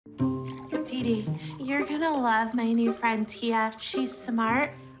Dee Dee, you're gonna love my new friend Tia. She's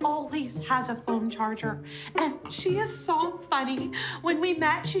smart, always has a phone charger, and she is so funny. When we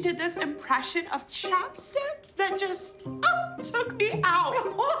met, she did this impression of chapstick that just took me out.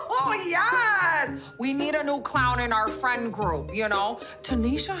 Oh, yes! We need a new clown in our friend group, you know?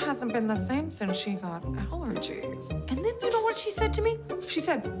 Tanisha hasn't been the same since she got allergies. And then you know what she said to me? She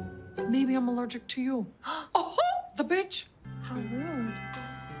said, maybe I'm allergic to you. Oh, the bitch. How rude.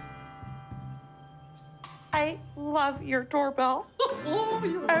 I love your doorbell. Oh,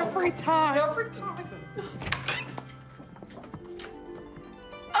 you're Every time. Every time.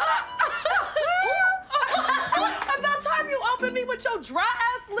 About time you opened me with your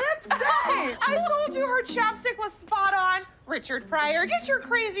dry-ass lips, dang! I told you her chapstick was spot on. Richard Pryor, get your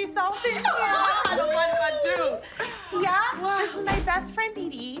crazy self in here. I don't mind if I do. Yeah, this is my best friend, Dee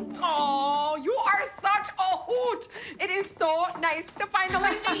Dee. Oh, you are such a hoot. It is so nice to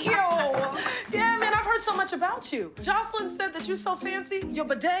finally meet you. Yeah, man, I've heard so much about you. Jocelyn said that you're so fancy, your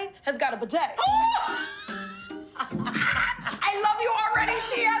bidet has got a bidet. Oh! I love you already,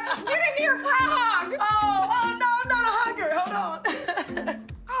 Tia. Get in here for a hug. Oh, no, I'm not a hugger. Hold on.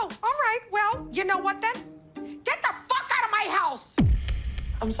 Oh, all right. Well, you know what then? Get the fuck out of my house.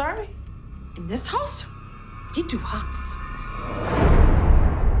 I'm sorry? In this house, we do hugs.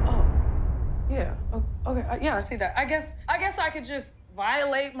 Oh, yeah. Okay, yeah, I see that. I guess I could just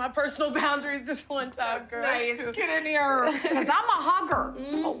violate my personal boundaries this one time, girl. Nice. Get in here. Because I'm a hugger.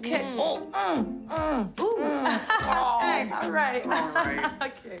 Okay. Oh. Hey, all right.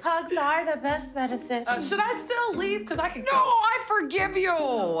 Okay. Hugs are the best medicine. Should I still leave? Because I can No, go. I forgive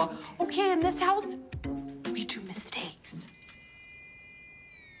you. Okay, in this house, we do mistakes.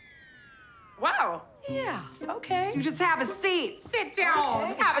 Wow. Yeah. Okay. You just have a seat. Sit down.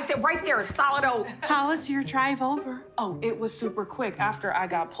 Okay. Have a seat right there at Solid Oak. How was your drive over? Oh, it was super quick after I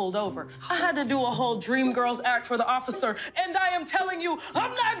got pulled over. I had to do a whole Dreamgirls act for the officer, and I am telling you,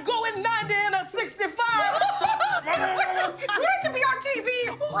 I'm not going 90 in a 65. You need to be on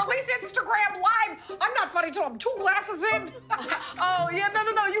TV or at least Instagram Live. I'm not funny till I'm 2 glasses in. Oh, yeah,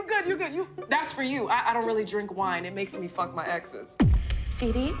 no, you good. That's for you. I don't really drink wine. It makes me fuck my exes.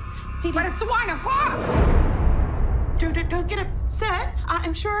 Dee Dee? But it's wine o'clock. Don't get upset.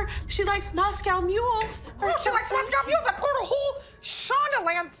 I'm sure she likes Moscow mules. Oh, she likes Moscow mules. I poured a whole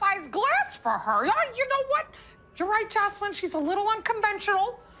Shondaland-sized glass for her. Yeah, you know what? You're right, Jocelyn. She's a little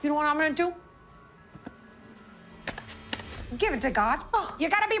unconventional. You know what I'm gonna do? Give it to God. Oh. You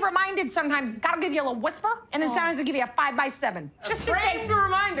gotta be reminded sometimes. Gotta give you a little whisper, and then sometimes I'll give you a 5x7. Just to say, Framed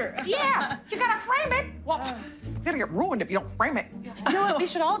reminder. yeah, you gotta frame it. Well, it's gonna get ruined if you don't frame it. You know what we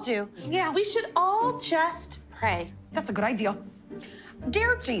should all do? Yeah. We should all just pray. That's a good idea.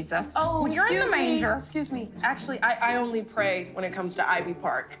 Dear Jesus, when you're in the manger. Excuse me. Actually, I only pray when it comes to Ivy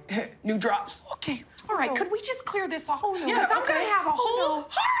Park. New drops. Okay, all right, could we just clear this off? Yeah, Because I'm okay. gonna have a whole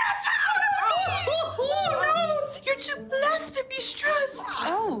heart attack. Oh, no! You're too blessed to be stressed.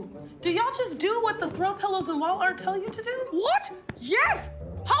 Oh, do y'all just do what the throw pillows and wall art tell you to do? What? Yes!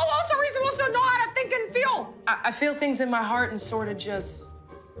 How else are we supposed to know how to think and feel? I feel things in my heart and sort of just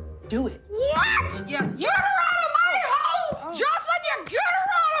do it. What? Yeah. Get her out of my house! Jocelyn, you get her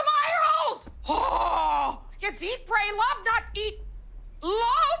out of my house! Oh, it's eat, pray, love, not eat,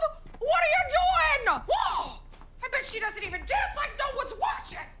 love? What are you doing? Whoa! I bet she doesn't even dance like no one's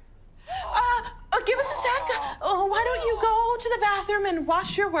watching. Give us a sec. Oh, why don't you go to the bathroom and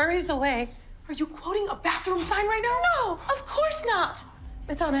wash your worries away? Are you quoting a bathroom sign right now? No, of course not.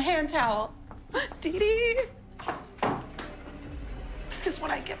 It's on a hand towel. Dee Dee. This is what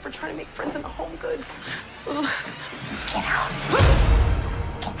I get for trying to make friends in the home goods. Ugh. Get out.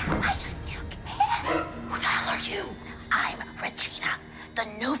 Are you still here? Who the hell are you? I'm Regina, the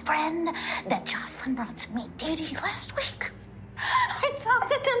new friend that Jocelyn brought to meet Dee Dee last week. I talked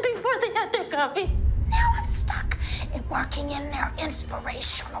to them before they had their coffee. Now I'm stuck in working in their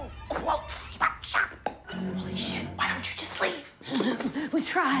inspirational quote sweatshop. Holy shit, why don't you just leave? We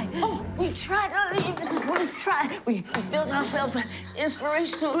tried. Oh, we tried to leave. We tried. We built ourselves an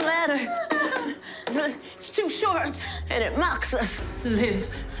inspirational ladder. It's too short, and it mocks us. Live,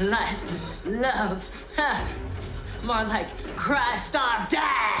 life, love. Huh. More like cry, starve,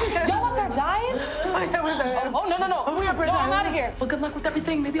 die. Y'all up there dying? Oh, no. We up there dying. I'm out of here. Well, good luck with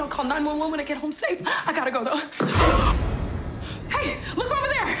everything. Maybe I'll call 911 when I get home safe. I gotta go, though. Hey, look over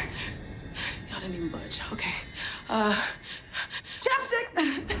there. Y'all didn't even budge. Okay.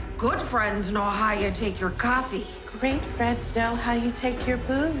 Chapstick. Good friends know how you take your coffee. Great friends know how you take your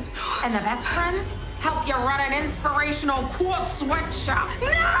booze. And the best friends help you run an inspirational quote sweatshop.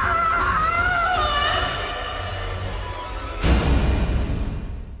 No!